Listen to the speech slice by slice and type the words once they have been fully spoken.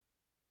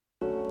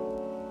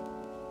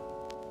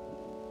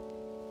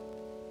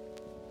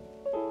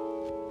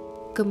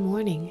Good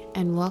morning,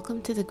 and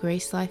welcome to the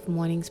Grace Life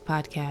Mornings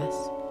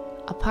podcast,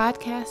 a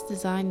podcast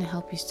designed to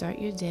help you start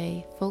your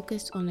day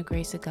focused on the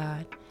grace of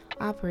God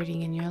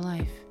operating in your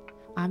life.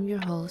 I'm your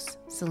host,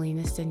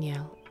 Salinas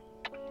Danielle.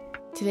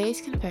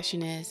 Today's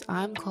confession is,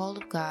 I'm called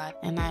of God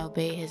and I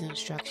obey His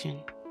instruction.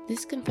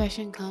 This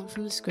confession comes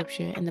from the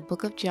scripture in the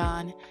book of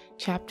John,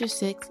 chapter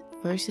 6,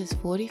 verses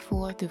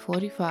 44 through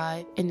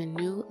 45 in the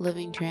New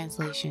Living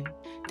Translation.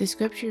 The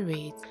scripture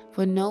reads,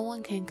 "For no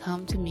one can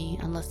come to me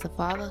unless the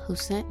Father who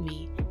sent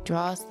me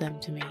draws them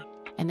to me.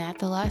 And at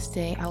the last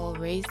day I will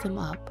raise them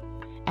up.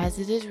 As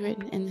it is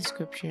written in the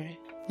scripture,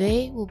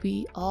 they will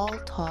be all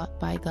taught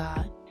by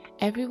God.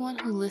 Everyone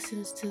who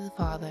listens to the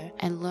Father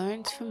and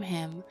learns from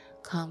Him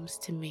comes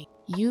to me."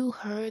 You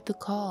heard the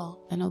call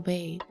and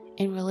obeyed.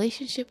 In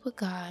relationship with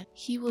God,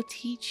 He will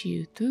teach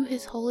you through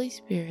His Holy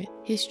Spirit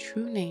His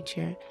true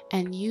nature,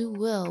 and you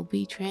will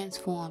be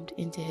transformed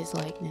into His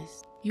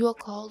likeness. You are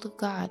called of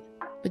God,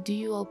 but do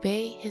you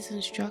obey His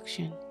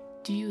instruction?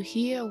 Do you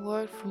hear a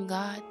word from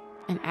God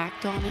and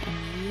act on it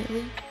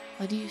immediately?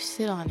 Or do you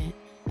sit on it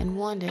and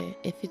wonder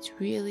if it's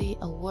really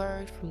a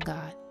word from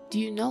God? Do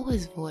you know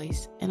His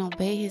voice and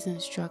obey His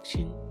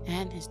instruction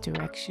and His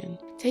direction?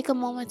 Take a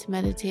moment to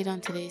meditate on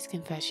today's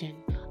confession.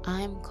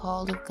 I am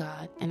called of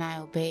God and I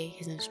obey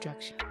His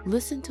instruction.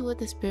 Listen to what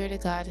the Spirit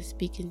of God is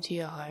speaking to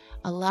your heart.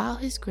 Allow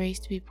His grace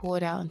to be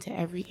poured out into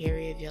every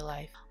area of your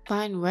life.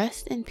 Find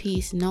rest and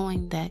peace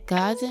knowing that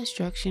God's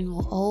instruction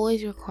will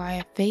always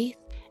require faith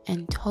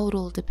and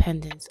total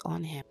dependence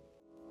on Him.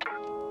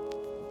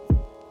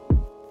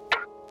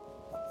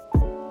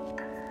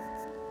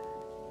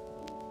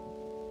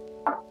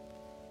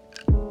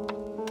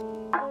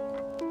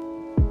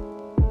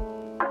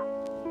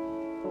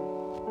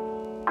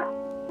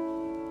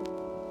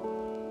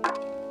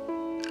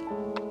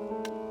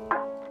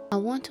 I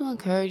want to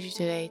encourage you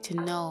today to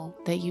know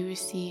that you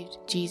received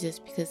Jesus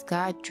because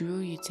God drew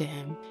you to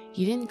Him.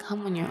 You didn't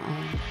come on your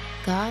own.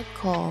 God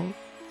called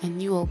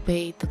and you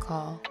obeyed the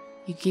call.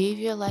 You gave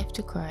your life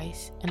to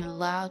Christ and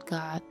allowed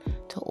God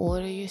to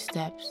order your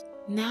steps.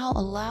 Now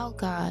allow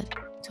God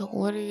to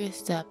order your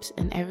steps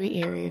in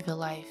every area of your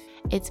life.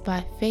 It's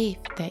by faith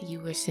that you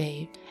were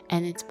saved,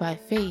 and it's by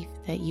faith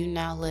that you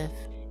now live.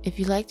 If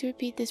you'd like to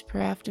repeat this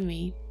prayer after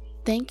me,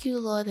 thank you,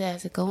 Lord, that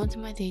as I go into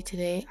my day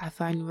today, I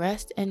find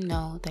rest and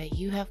know that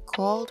you have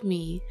called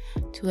me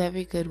to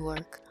every good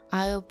work.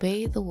 I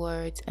obey the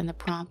words and the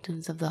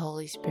promptings of the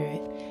Holy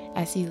Spirit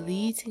as He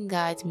leads and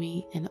guides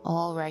me in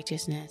all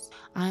righteousness.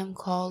 I am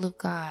called of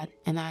God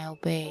and I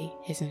obey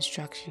His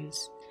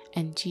instructions.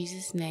 In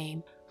Jesus'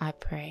 name I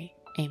pray.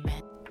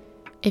 Amen.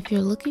 If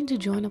you're looking to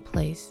join a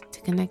place to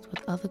connect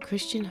with other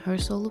Christian Her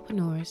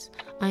Solopreneurs,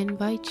 I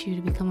invite you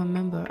to become a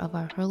member of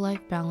our Her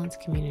Life Balance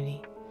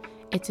community.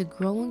 It's a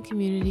growing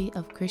community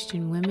of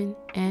Christian women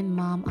and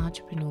mom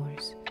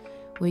entrepreneurs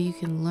where you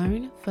can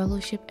learn,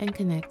 fellowship, and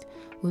connect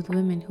with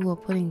women who are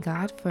putting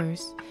God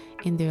first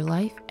in their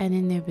life and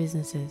in their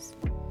businesses.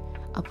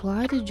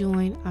 Apply to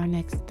join our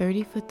next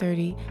 30 for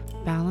 30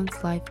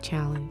 Balanced Life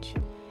Challenge.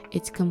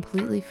 It's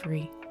completely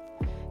free.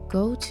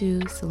 Go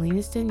to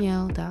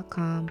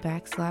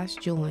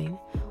salinasdanielle.com/join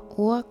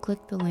or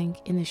click the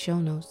link in the show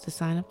notes to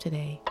sign up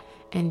today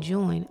and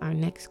join our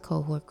next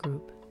cohort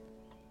group.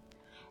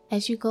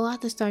 As you go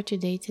out to start your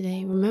day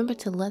today, remember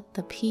to let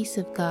the peace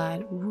of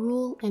God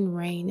rule and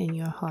reign in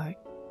your heart.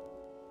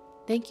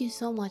 Thank you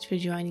so much for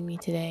joining me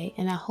today,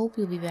 and I hope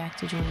you'll be back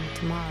to join me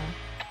tomorrow.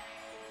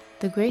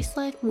 The Grace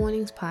Life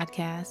Mornings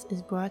podcast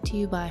is brought to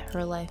you by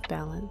Her Life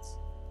Balance.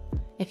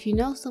 If you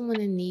know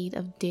someone in need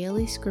of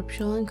daily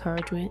scriptural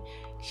encouragement,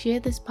 share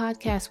this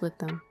podcast with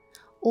them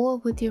or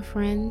with your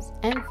friends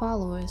and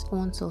followers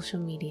on social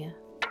media.